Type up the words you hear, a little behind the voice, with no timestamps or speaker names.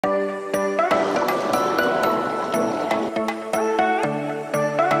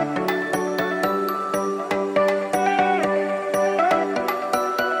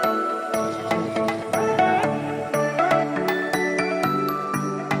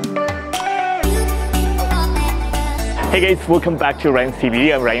Hey guys, welcome back to Ryan's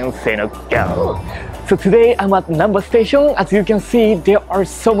TV. I'm Ryan Sennichi. So today I'm at Namba station. As you can see, there are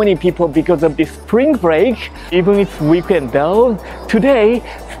so many people because of the spring break. Even it's weekend though. Today,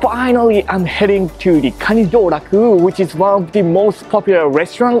 finally I'm heading to the Kanidoraku, which is one of the most popular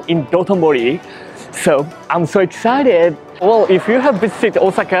restaurants in Dotonbori. So I'm so excited. Well, if you have visited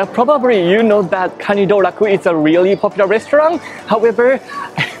Osaka, probably you know that Kanidoraku is a really popular restaurant. However,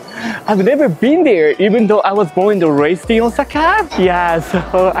 I've never been there, even though I was born and raised in Osaka. Yeah,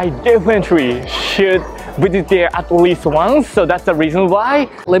 so I definitely should visit there at least once. So that's the reason why.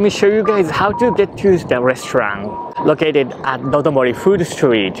 Let me show you guys how to get to the restaurant located at Dotonbori Food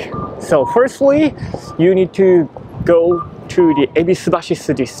Street. So firstly, you need to go to the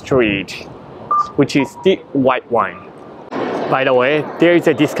Ep.340 street, which is the white one. By the way, there is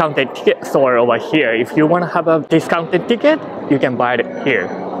a discounted ticket store over here. If you want to have a discounted ticket, you can buy it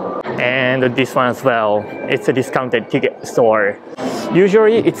here. And this one as well, it's a discounted ticket store.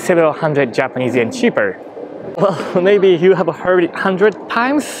 Usually it's several hundred Japanese yen cheaper. Well, maybe you have heard it 100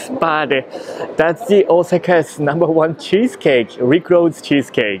 times, but that's the Osaka's #1 cheesecake, Rion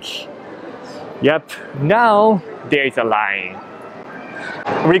cheesecake. Yep, now there is a line.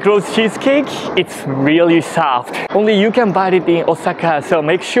 Rion cheesecake, it's really soft. Only you can buy it in Osaka, so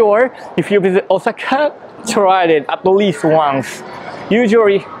make sure if you visit Osaka, try it at least once.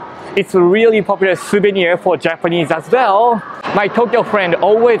 Usually, it's a really popular souvenir for Japanese as well. My Tokyo friend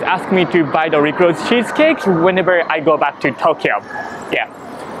always asks me to buy the Rion cheesecake whenever I go back to Tokyo. Yeah,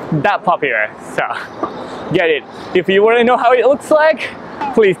 that popular, so get it. If you want to know how it looks like,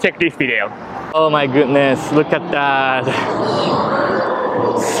 please check this video. Oh my goodness, look at that.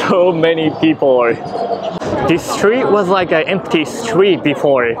 So many people. This street was like an empty street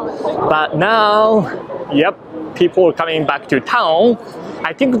before, but now, yep, people are coming back to town.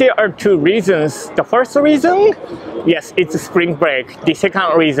 I think there are two reasons. The first reason, yes, it's a spring break. The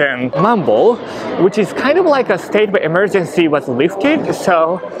second reason, Mambo, which is kind of like a state of emergency was lifted.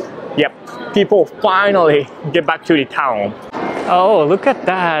 So, yep, people finally get back to the town. Oh, look at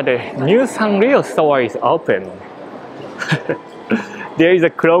that. New Sanrio store is open. There is a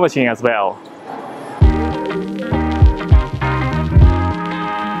claw machine as well.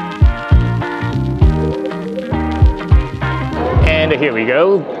 And here we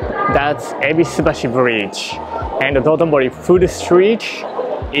go. That's Ep.340 Bridge. And the Dotonbori Food Street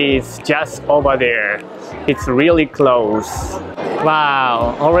is just over there. It's really close.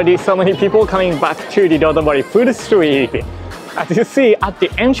 Wow, already so many people coming back to the Dotonbori Food Street. As you see at the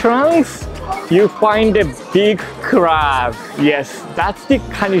entrance, you find a big crab. Yes, that's the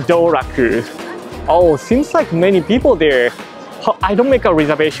Kanidoraku. Oh, seems like many people there. I don't make a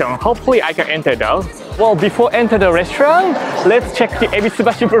reservation. Hopefully I can enter though. Well, before enter the restaurant, let's check the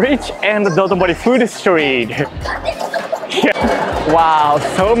Ep.340 Bridge and the Dotonbori Food Street. Yeah. Wow,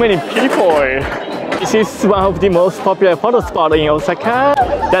 so many people. This is one of the most popular photo spots in Osaka.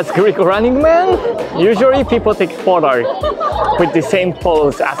 That's Greek running man. Usually people take photo with the same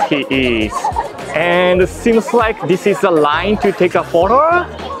pose as he is. And it seems like this is a line to take a photo.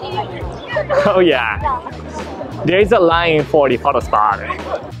 Oh yeah. There is a line for the photo spot.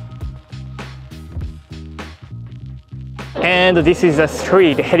 And this is a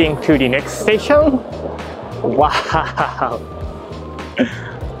street heading to the next station. Wow!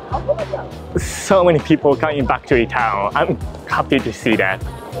 So many people coming back to the town. I'm happy to see that.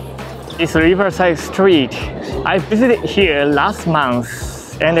 It's Riverside Street. I visited here last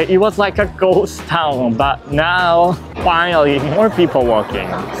month and it was like a ghost town, but now finally more people walking.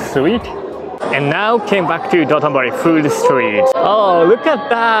 Sweet. And now came back to Dotonbori Food Street. Oh, look at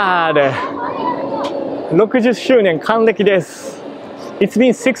that! 60周年還暦です. It's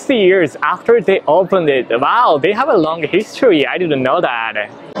been 60 years after they opened it. Wow, they have a long history. I didn't know that.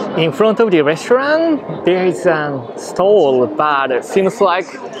 In front of the restaurant, there is a stall, but it seems like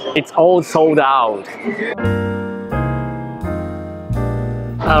it's all sold out.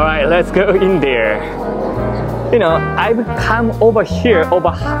 Alright, let's go in there. You know, I've come over here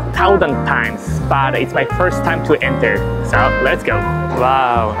over 1,000 times, but it's my first time to enter. So let's go.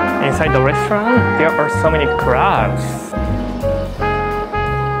 Wow, inside the restaurant, there are so many crabs.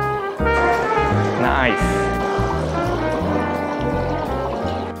 Nice.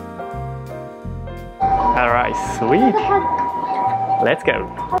 Alright, sweet. Let's go.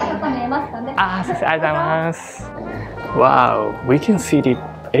 Wow, we can see the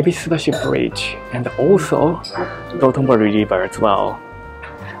Ep.340 Bridge and also Dotonbori River as well.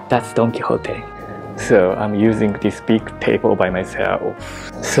 That's Don Quixote. So I'm using this big table by myself.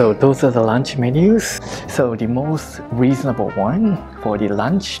 So those are the lunch menus. So the most reasonable one for the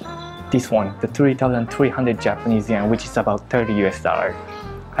lunch this one, the 3,300 Japanese yen, which is about 30 US dollar.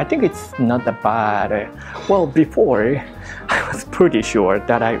 I think it's not that bad. Well, before I was pretty sure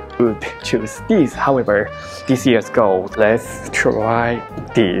that I would choose this. However, this year's goal, let's try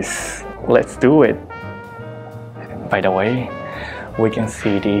this. Let's do it. By the way, we can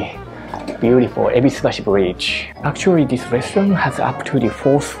see the beautiful Ebisubashi Bridge. Actually, this restaurant has up to the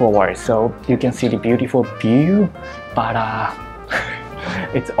 4th floor, so you can see the beautiful view, but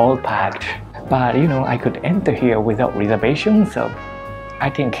it's all packed. But you know, I could enter here without reservation, so I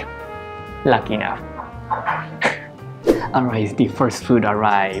think lucky enough. Alright, the first food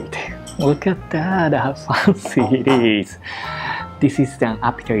arrived. Look at that, how fancy it is. This is the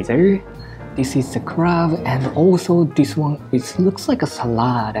appetizer. This is the crab, and also this one, it looks like a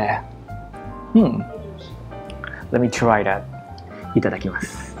salad. Let me try that.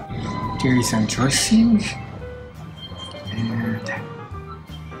 Itadakimasu. There is some dressing. And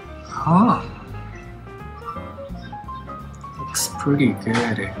looks pretty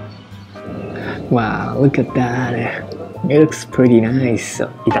good. Wow, look at that. It looks pretty nice. So,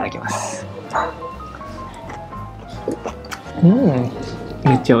 itadakimasu.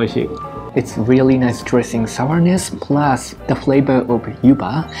 めっちゃ美味しい. It's really nice dressing sourness plus the flavor of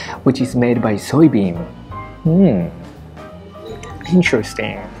yuba, which is made by soybean.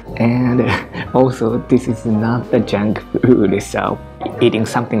 Interesting. And also, this is not the junk food, so eating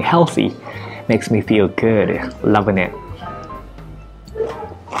something healthy makes me feel good. Loving it.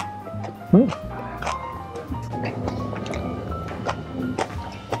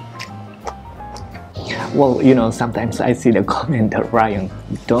 Well, you know, sometimes I see the comment that Rion,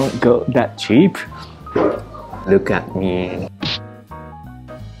 don't go that cheap. Look at me.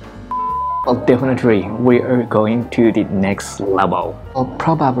 Well, definitely we are going to the next level. Well,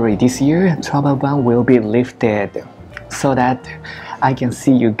 probably this year travel ban will be lifted so that I can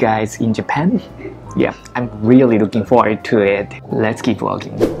see you guys in Japan. Yeah, I'm really looking forward to it. Let's keep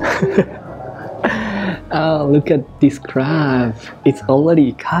walking. Oh, look at this crab. It's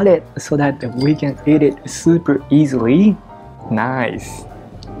already cut it so that we can eat it super easily. Nice.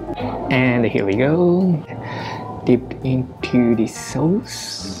 And here we go. Dipped into the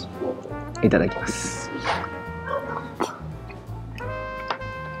sauce. Itadakimasu.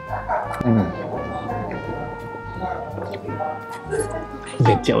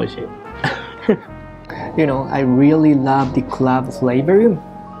 You know, I really love the crab flavor.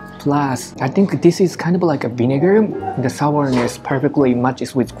 Plus, I think this is kind of like a vinegar. The sourness perfectly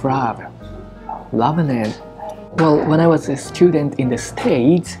matches with crab. Loving it. Well, when I was a student in the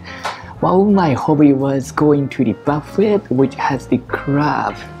States, one of my hobby was going to the buffet which has the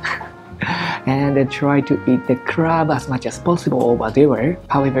crab. And I try to eat the crab as much as possible over there.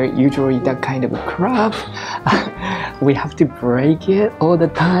 However, usually that kind of crab, we have to break it all the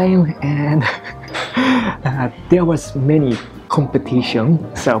time, and there was many competition,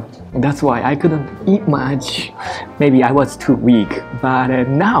 so that's why I couldn't eat much. Maybe I was too weak, but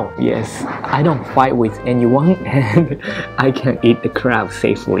now, yes, I don't fight with anyone and I can eat the crab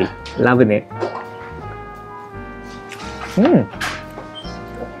safely. Loving it.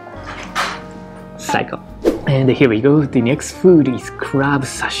 Psycho. And here we go, the next food is crab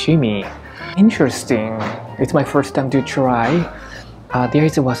sashimi. Interesting. It's my first time to try. There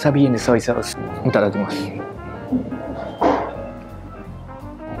is a wasabi and soy sauce. Itadakimasu.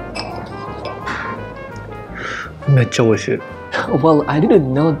 Well, I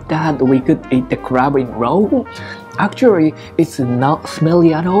didn't know that we could eat the crab in raw. Actually, it's not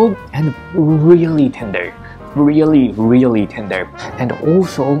smelly at all and really tender. Really tender. And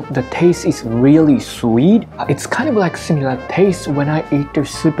also, the taste is really sweet. It's kind of like similar taste when I eat the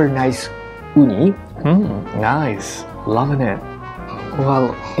super nice uni. Nice. Loving it.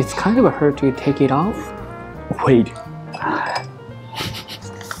 Well, it's kind of hard to take it off. Wait.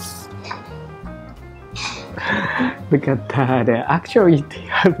 Look at that. Actually, they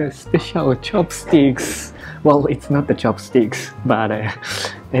have a special chopsticks. Well, it's not the chopsticks, but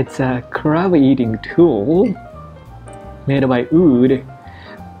it's a crab eating tool made by wood.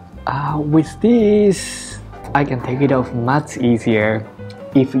 With this, I can take it off much easier.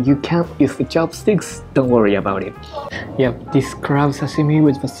 If you can't use the chopsticks, don't worry about it. Yep, this crab sashimi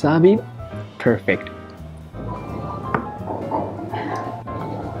with wasabi, perfect.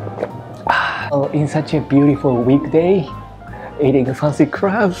 Well, in such a beautiful weekday, eating fancy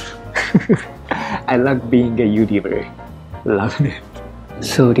crabs, I love being a YouTuber. Loving it.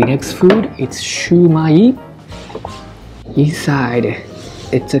 So the next food is shumai. Inside,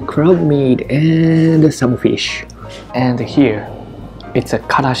 it's a crab meat and some fish. And here, it's a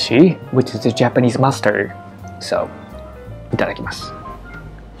karashi, which is the Japanese mustard. So, itadakimasu.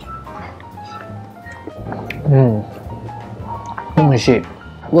 Oishii.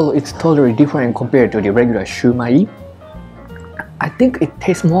 Well, it's totally different compared to the regular shumai. I think it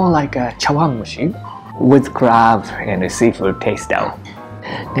tastes more like a chawanmushi with crab and a seafood taste though.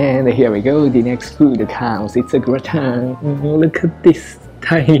 And here we go, the next food comes. It's a gratin. Look at this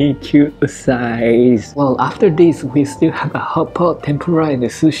tiny cute size. Well, after this we still have a hot pot, tempura and the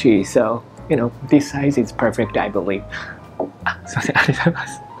sushi, so you know, this size is perfect, I believe.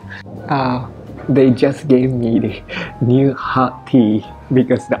 They just gave me the new hot tea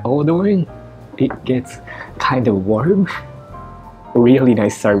because the old one, it gets kind of warm. Really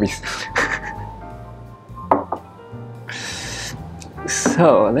nice service.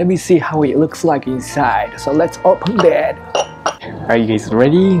 So let me see how it looks like inside. So let's open that. Are you guys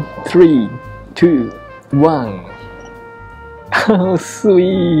ready? 3, 2, 1. Oh,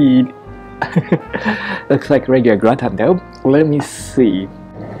 sweet. Looks like regular gratin though. Let me see.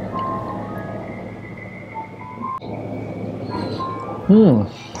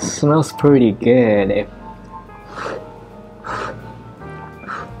 Smells pretty good.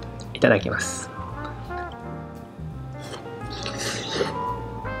 いただきます。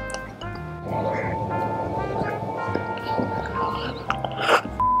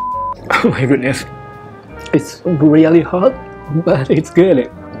Oh my goodness, it's really hot, but it's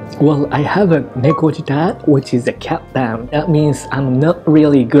good. Well, I have a nekojita, which is a cat down. That means I'm not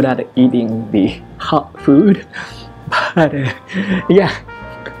really good at eating the hot food, but yeah,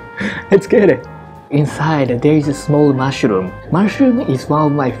 it's good. Inside, there is a small mushroom. Mushroom is one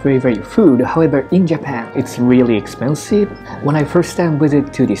of my favorite food. However, in Japan, it's really expensive. When I first time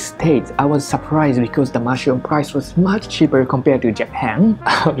visited to the States, I was surprised because the mushroom price was much cheaper compared to Japan.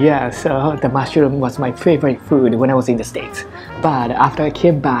 Oh yeah, so the mushroom was my favorite food when I was in the States. But after I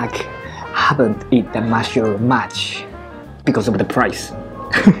came back, I haven't eaten the mushroom much because of the price.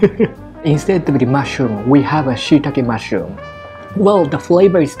 Instead of the mushroom, we have a shiitake mushroom. Well, the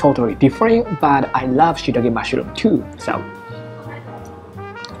flavor is totally different, but I love shiitake mushroom too, so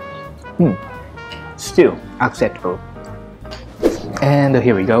still acceptable. And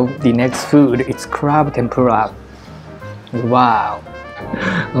here we go, the next food, it's crab tempura. Wow,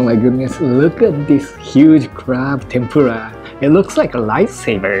 oh my goodness, look at this huge crab tempura. It looks like a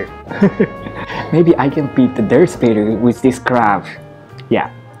lifesaver. Maybe I can beat the Darth Vader with this crab. Yeah.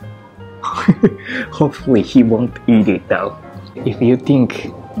 Hopefully he won't eat it though. If you think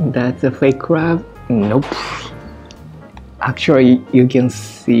that's a fake crab, nope. Actually, you can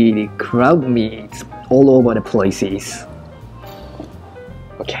see the crab meat all over the places.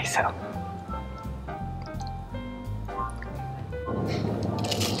 Okay, so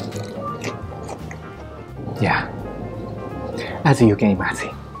yeah, as you can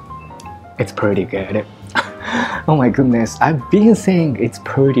imagine, it's pretty good. Oh my goodness, I've been saying it's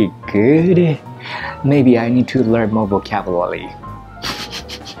pretty good. Maybe I need to learn more vocabulary.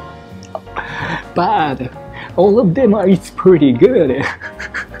 But all of them are it's pretty good.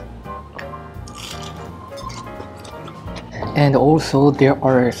 And also there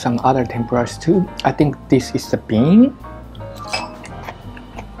are some other tempuras too. I think this is the bean.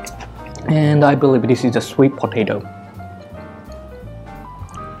 And I believe this is a sweet potato.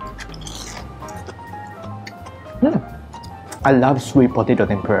 I love sweet potato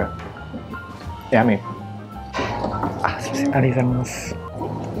tempura. Yummy. あ、すいません。ありがとうございます。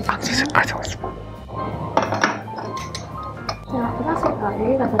あ、すいません。ありがとうございます。では、お出汁が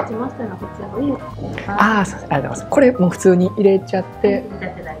湯が立ちましたらこちらを入れてください。あ、すいません。ありがとうございます。これもう普通に入れちゃって、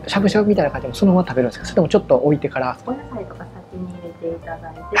しゃぶしゃぶみたいな感じでそのまま食べるんですか？それともちょっと置いてから。お野菜とか先に入れていた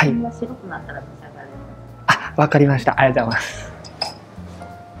だいて、はい、白くなったら召し上がれます。あ、わかりました。ありがとうございます。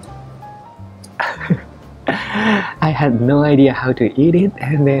I had no idea how to eat it,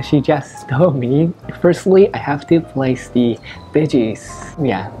 and then she just told me. Firstly, I have to place the veggies.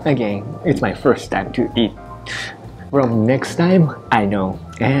 Yeah, again, it's my first time to eat. From next time, I know.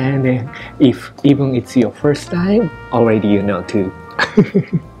 And if even it's your first time, already you know too.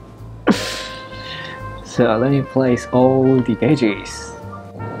 So let me place all the veggies.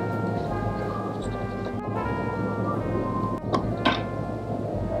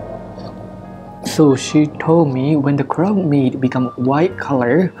 So she told me when the crab meat become white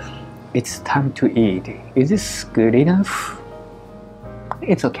color, it's time to eat. Is this good enough?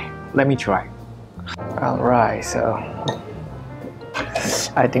 It's okay. Let me try. Alright, so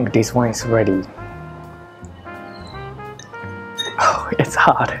I think this one is ready. Oh, it's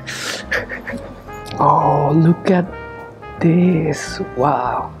hot. Oh, look at this.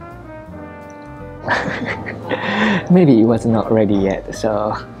 Wow. Maybe it was not ready yet,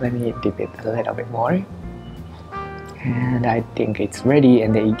 so let me dip it a little bit more. And I think it's ready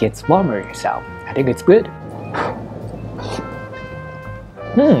and it gets warmer, so I think it's good.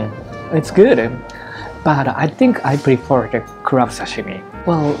 It's good, but I think I prefer the crab sashimi.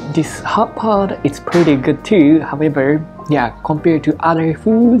 Well, this hot pot, it's pretty good too. However, yeah, compared to other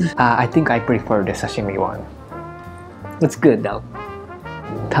foods, I think I prefer the sashimi one. It's good though.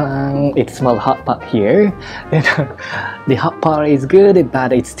 It's small hot pot here. The hot pot is good,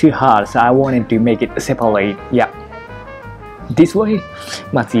 but it's too hot, so I wanted to make it separate. Yeah, this way,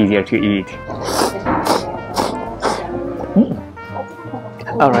 much easier to eat.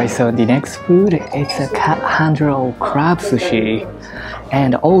 Alright, so the next food, it's a hand-rolled crab sushi.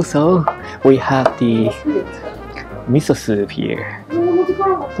 And also, we have the miso soup here.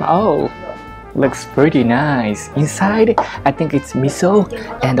 Oh, looks pretty nice. Inside, I think it's miso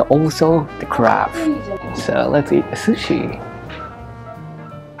and also the crab. So let's eat the sushi.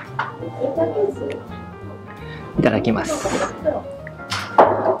 Itadakimasu.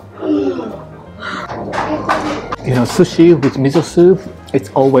 You know, sushi with miso soup, it's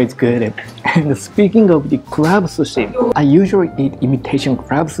always good. And speaking of the crab sushi, I usually eat imitation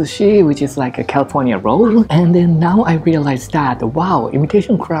crab sushi, which is like a California roll. And then now I realized that, wow,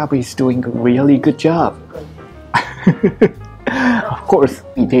 imitation crab is doing a really good job. Of course,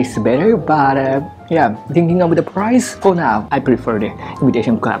 it tastes better, but yeah, thinking of the price, for now, I prefer the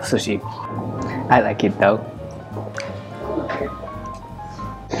imitation crab sushi. I like it though.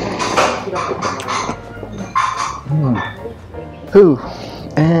 Ooh,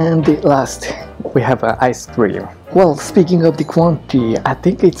 and the last, we have ice cream. Well, speaking of the quantity, I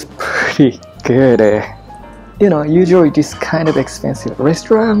think it's pretty good. You know, usually this kind of expensive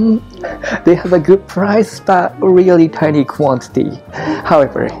restaurant, they have a good price but really tiny quantity.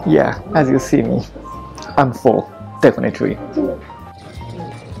 However, yeah, as you see me, I'm full, definitely.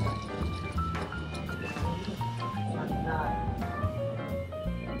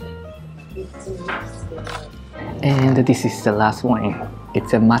 And this is the last one.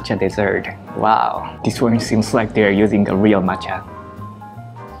 It's a matcha dessert. Wow, this one seems like they're using a real matcha.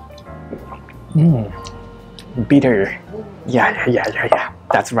 Bitter. Yeah.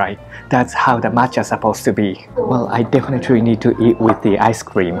 That's right. That's how the matcha is supposed to be. Well, I definitely need to eat with the ice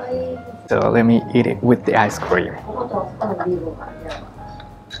cream. So let me eat it with the ice cream.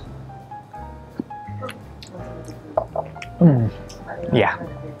 Yeah.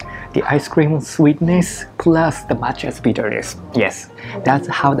 The ice cream sweetness plus the matcha's bitterness. Yes, that's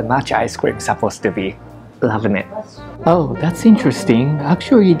how the matcha ice cream is supposed to be. Loving it. Oh, that's interesting.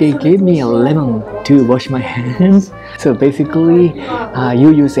 Actually, they gave me a lemon to wash my hands. So basically,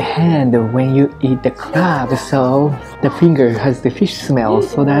 you use a hand when you eat the crab, so the finger has the fish smell,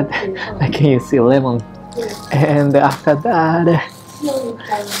 so that I can use the lemon. And after that,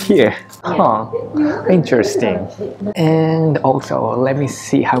 here. Huh, interesting. And also, let me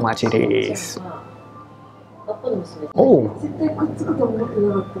see how much it is. Oh,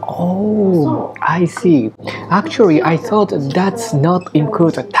 I see. Actually, I thought that's not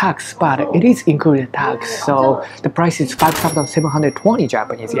included tax, but it is included tax. So the price is 5,720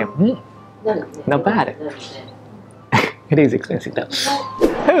 Japanese yen. Not bad. It is expensive though.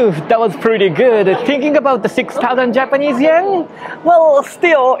 Oh, that was pretty good. Thinking about the 6,000 Japanese yen, well,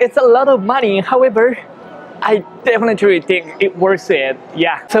 still, it's a lot of money. However, I definitely think it worth it.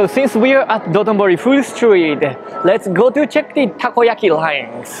 Yeah. So since we are at Dotonbori Food Street, let's go to check the takoyaki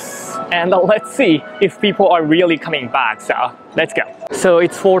lines. And let's see if people are really coming back. So let's go. So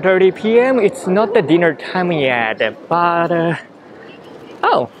it's 4:30 p.m. It's not the dinner time yet, but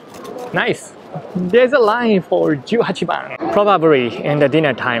oh, nice. There's a line for 18 ban. Probably in the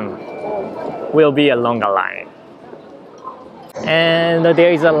dinner time will be a longer line. And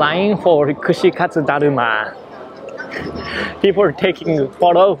there is a line for Kushikatsu Daruma. People are taking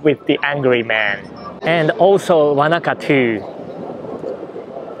photo with the angry man. And also Wanaka too.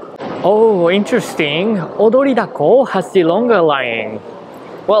 Oh, interesting. Odoridako has the longer line.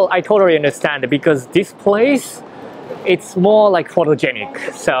 Well, I totally understand because this place, it's more like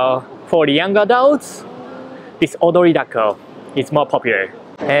photogenic. So for the young adults, this Odoridako is more popular.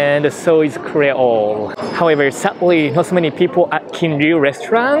 And so is Creole. However, sadly, not so many people at Kinryu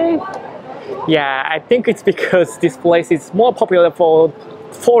restaurant. Yeah, I think it's because this place is more popular for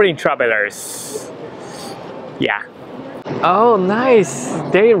foreign travelers. Yeah. Oh, nice.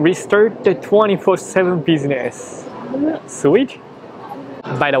 They restart the 24/7 business. Sweet.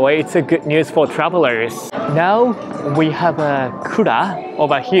 By the way, it's a good news for travelers. Now we have a kura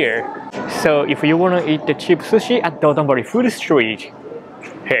over here. So if you want to eat the cheap sushi at Dotonbori Food Street,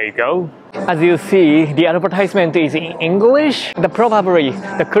 Here you go. As you see, the advertisement is in English. Probably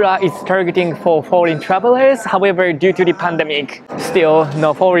the Kura is targeting for foreign travelers. However, due to the pandemic, still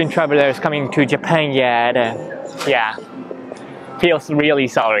no foreign travelers coming to Japan yet. Yeah, feels really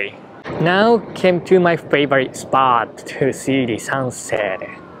sorry. Now came to my favorite spot to see the sunset.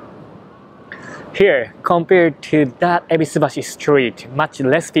 Here, compared to that Ebisubashi street, much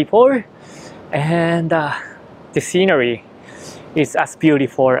less people, and the scenery is as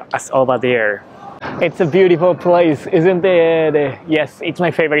beautiful as over there. It's a beautiful place, isn't it? Yes, it's my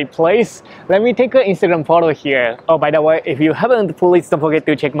favorite place. Let me take an Instagram photo here. Oh, by the way, if you haven't, please don't forget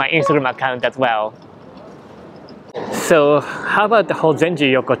to check my Instagram account as well. So, how about the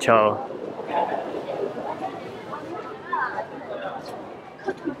Hozenji Yokocho?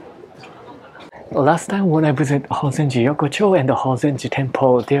 Last time when I visited Hozenji Yokocho and the Hozenji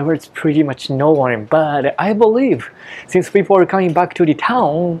Temple, there was pretty much no one, but I believe since people are coming back to the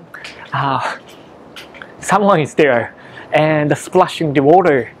town, someone is there and splashing the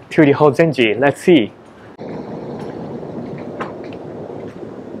water to the Hozenji. Let's see.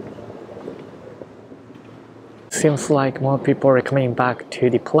 Seems like more people are coming back to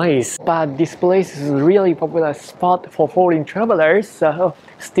the place, but this place is a really popular spot for foreign travelers, so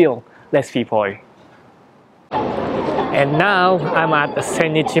still less people. And now I'm at the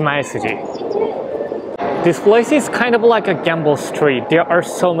Sennichi Maesuji. This place is kind of like a gamble street. There are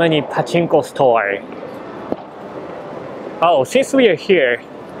so many pachinko stores. Oh, since we are here,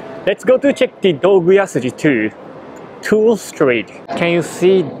 let's go to check the Doguyasuji too. Tool Street. Can you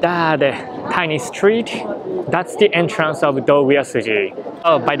see that tiny street? That's the entrance of Doguyasuji.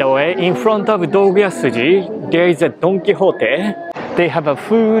 Oh, by the way, in front of Doguyasuji, there is a Don Quixote. They have a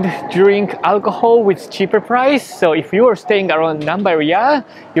food, drink, alcohol with cheaper price. So if you are staying around Namba area,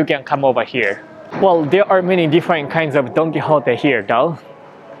 you can come over here. Well, there are many different kinds of Don Quixote here though.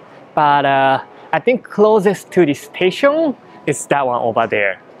 But I think closest to the station is that one over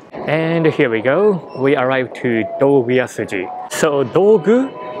there. And here we go. We arrived to Doguyasuji. So dogu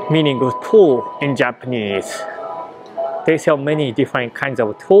meaning tool in Japanese. They sell many different kinds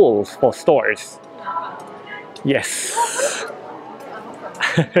of tools for stores. Yes.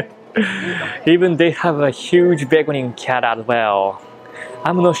 Even they have a huge beckoning cat as well.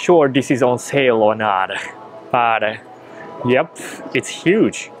 I'm not sure this is on sale or not, but yep, it's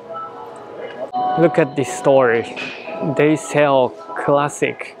huge. Look at this store. They sell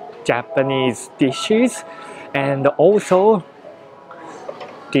classic Japanese dishes and also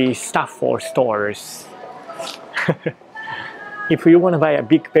the stuff for stores. If you want to buy a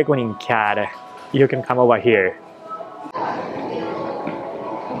big beckoning cat, you can come over here.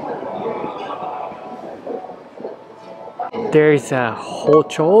 There is a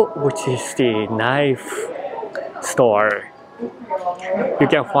hocho, which is the knife store. You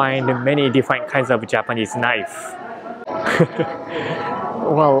can find many different kinds of Japanese knife.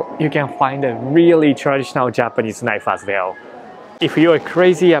 Well, you can find a really traditional Japanese knife as well. If you are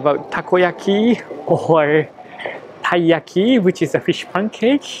crazy about takoyaki or taiyaki, which is a fish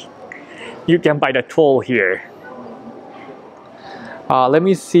pancake, you can buy the tool here. Let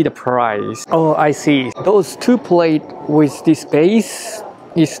me see the price. Oh, I see. Those two plates with this base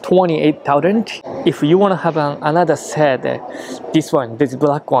is 28,000. If you want to have another set, this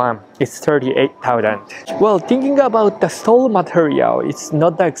black one, is 38,000. Well, thinking about the stole material, it's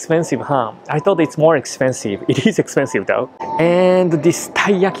not that expensive, huh? I thought it's more expensive. It is expensive though. And this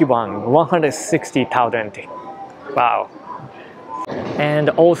taiyaki one, 160,000. Wow. And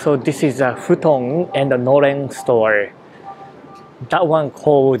also this is a futon and a noren store. That one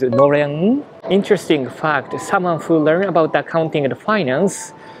called Noren. Interesting fact, someone who learned about accounting and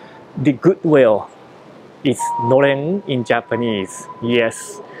finance, the goodwill is Noren in Japanese.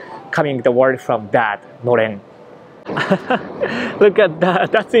 Yes, coming the word from that, Noren. Look at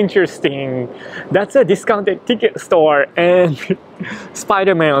that, that's interesting. That's a discounted ticket store and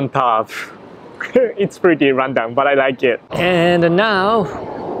Spider-Man on top. It's pretty random, but I like it. And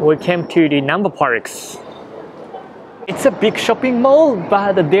now we came to the Namba Parks. It's a big shopping mall,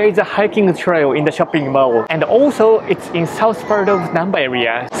 but there is a hiking trail in the shopping mall. And also, it's in south part of Namba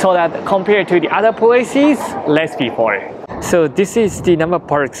area, so that compared to the other places, less people. So this is the Namba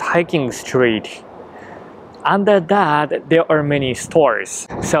Parks hiking street. Under that, there are many stores.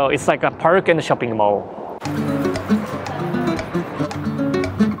 So it's like a park and a shopping mall.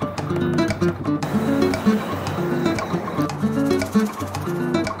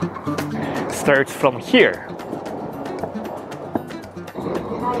 Starts from here.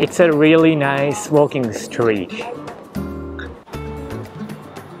 It's a really nice walking street.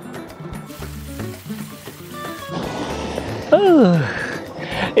 Oh,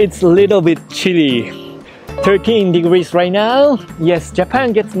 It's a little bit chilly. 13 degrees right now. Yes,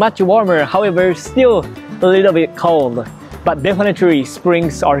 Japan gets much warmer, however, still a little bit cold. But definitely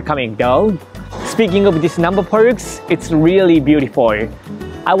springs are coming though. Speaking of this Namba Parks, it's really beautiful.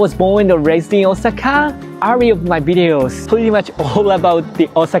 I was born and raised in Osaka. All of my videos pretty much all about the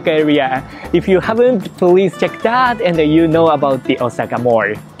Osaka area. If you haven't, please check that and you know about the Osaka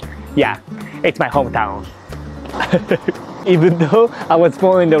more. Yeah, it's my hometown. Even though I was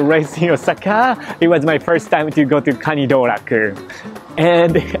born and raised in Osaka, it was my first time to go to Kanidoraku.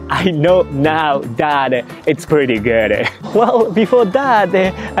 And I know now that it's pretty good. Well, before that,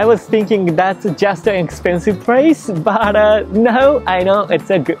 I was thinking that's just an expensive place, but now I know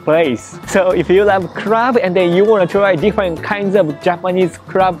it's a good place. So if you love crab and then you want to try different kinds of Japanese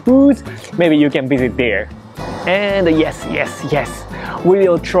crab foods, maybe you can visit there. And yes, we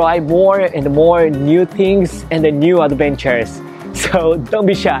will try more and more new things and new adventures. So don't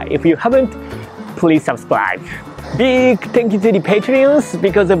be shy. If you haven't, please subscribe. Big thank you to the Patreons.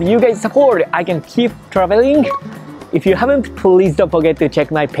 Because of you guys' support, I can keep traveling. If you haven't, please don't forget to check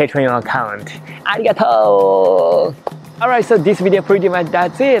my Patreon account. Arigatou! Alright, so this video pretty much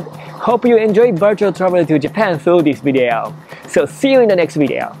that's it. Hope you enjoyed virtual travel to Japan through this video. So see you in the next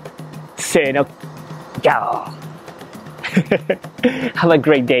video. Sennichi. Have a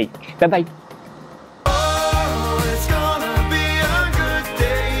great day. Bye bye.